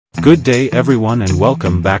Good day everyone and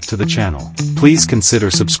welcome back to the channel. Please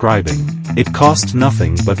consider subscribing. It costs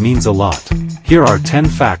nothing but means a lot. Here are 10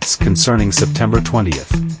 facts concerning September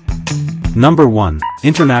 20th. Number 1.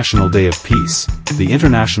 International Day of Peace. The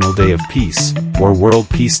International Day of Peace, or World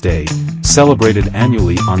Peace Day, celebrated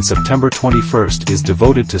annually on September 21st, is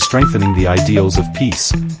devoted to strengthening the ideals of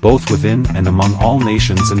peace, both within and among all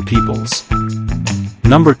nations and peoples.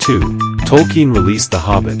 Number 2. Tolkien released The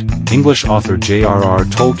Hobbit. English author J.R.R.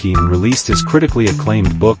 Tolkien released his critically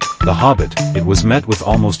acclaimed book, The Hobbit. It was met with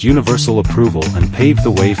almost universal approval and paved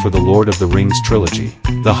the way for the Lord of the Rings trilogy.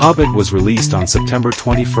 The Hobbit was released on September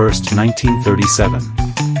 21, 1937.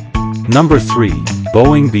 Number 3.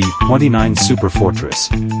 Boeing B-29 Superfortress.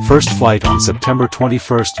 First flight on September 21,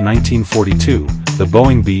 1942, the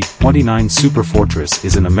Boeing B-29 Superfortress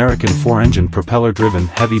is an American four-engine propeller-driven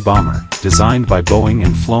heavy bomber, designed by Boeing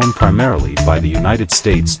and flown primarily by the United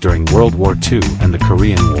States during World War II and the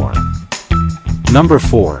Korean War. Number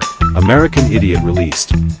 4. American Idiot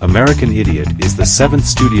released. American Idiot is the 7th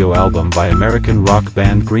studio album by American rock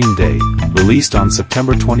band Green Day, released on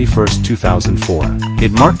September 21, 2004.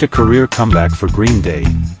 It marked a career comeback for Green Day,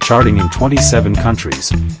 charting in 27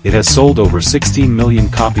 countries. It has sold over 16 million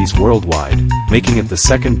copies worldwide, making it the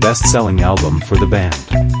second best-selling album for the band.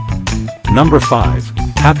 Number 5.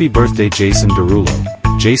 Happy Birthday Jason Derulo.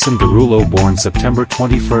 Jason Derulo, born September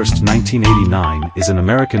 21, 1989, is an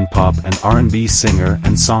American pop and R&B singer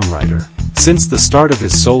and songwriter. Since the start of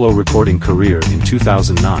his solo recording career in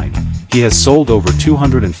 2009, he has sold over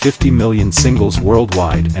 250 million singles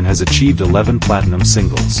worldwide and has achieved 11 platinum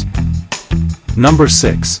singles. Number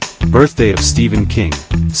 6. Birthday of Stephen King.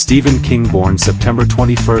 Stephen King, born September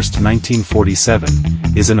 21, 1947,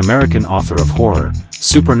 is an American author of horror,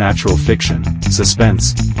 supernatural fiction,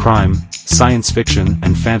 suspense, crime, science fiction,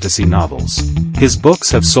 and fantasy novels. His books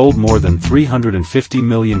have sold more than 350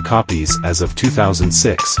 million copies as of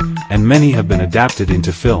 2006, and many have been adapted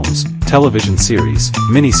into films, television series,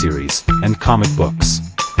 miniseries, and comic books.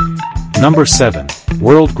 Number 7.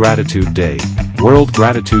 World Gratitude Day. World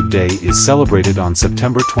Gratitude Day is celebrated on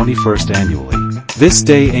September 21 annually. This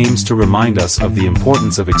day aims to remind us of the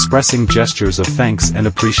importance of expressing gestures of thanks and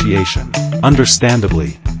appreciation.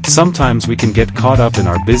 Understandably, sometimes we can get caught up in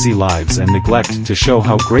our busy lives and neglect to show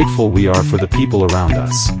how grateful we are for the people around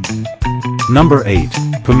us. Number 8.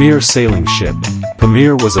 Pamir Sailing Ship.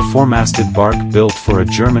 Pamir was a four-masted bark built for a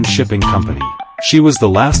German shipping company. She was the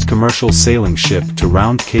last commercial sailing ship to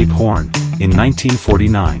round Cape Horn, in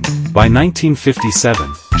 1949. By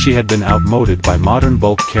 1957, she had been outmoded by modern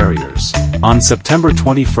bulk carriers. On September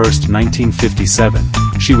 21, 1957,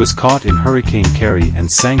 she was caught in Hurricane Carrie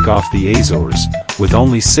and sank off the Azores, with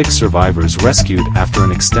only 6 survivors rescued after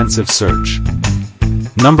an extensive search.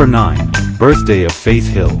 Number 9. Birthday of Faith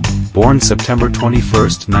Hill. Born September 21,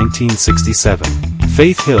 1967.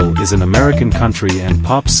 Faith Hill is an American country and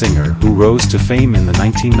pop singer who rose to fame in the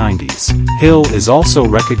 1990s. Hill is also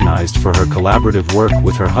recognized for her collaborative work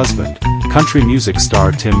with her husband, country music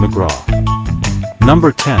star Tim McGraw.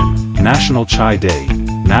 Number 10. National Chai Day.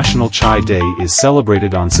 National Chai Day is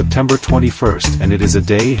celebrated on September 21st, and it is a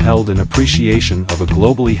day held in appreciation of a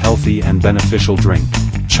globally healthy and beneficial drink.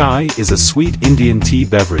 Chai is a sweet Indian tea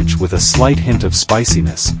beverage with a slight hint of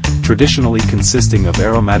spiciness, traditionally consisting of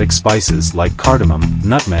aromatic spices like cardamom,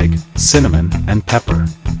 nutmeg, cinnamon, and pepper.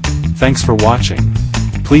 Thanks for watching.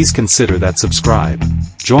 Please consider that subscribe.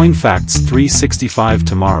 Join Facts 365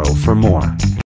 tomorrow for more.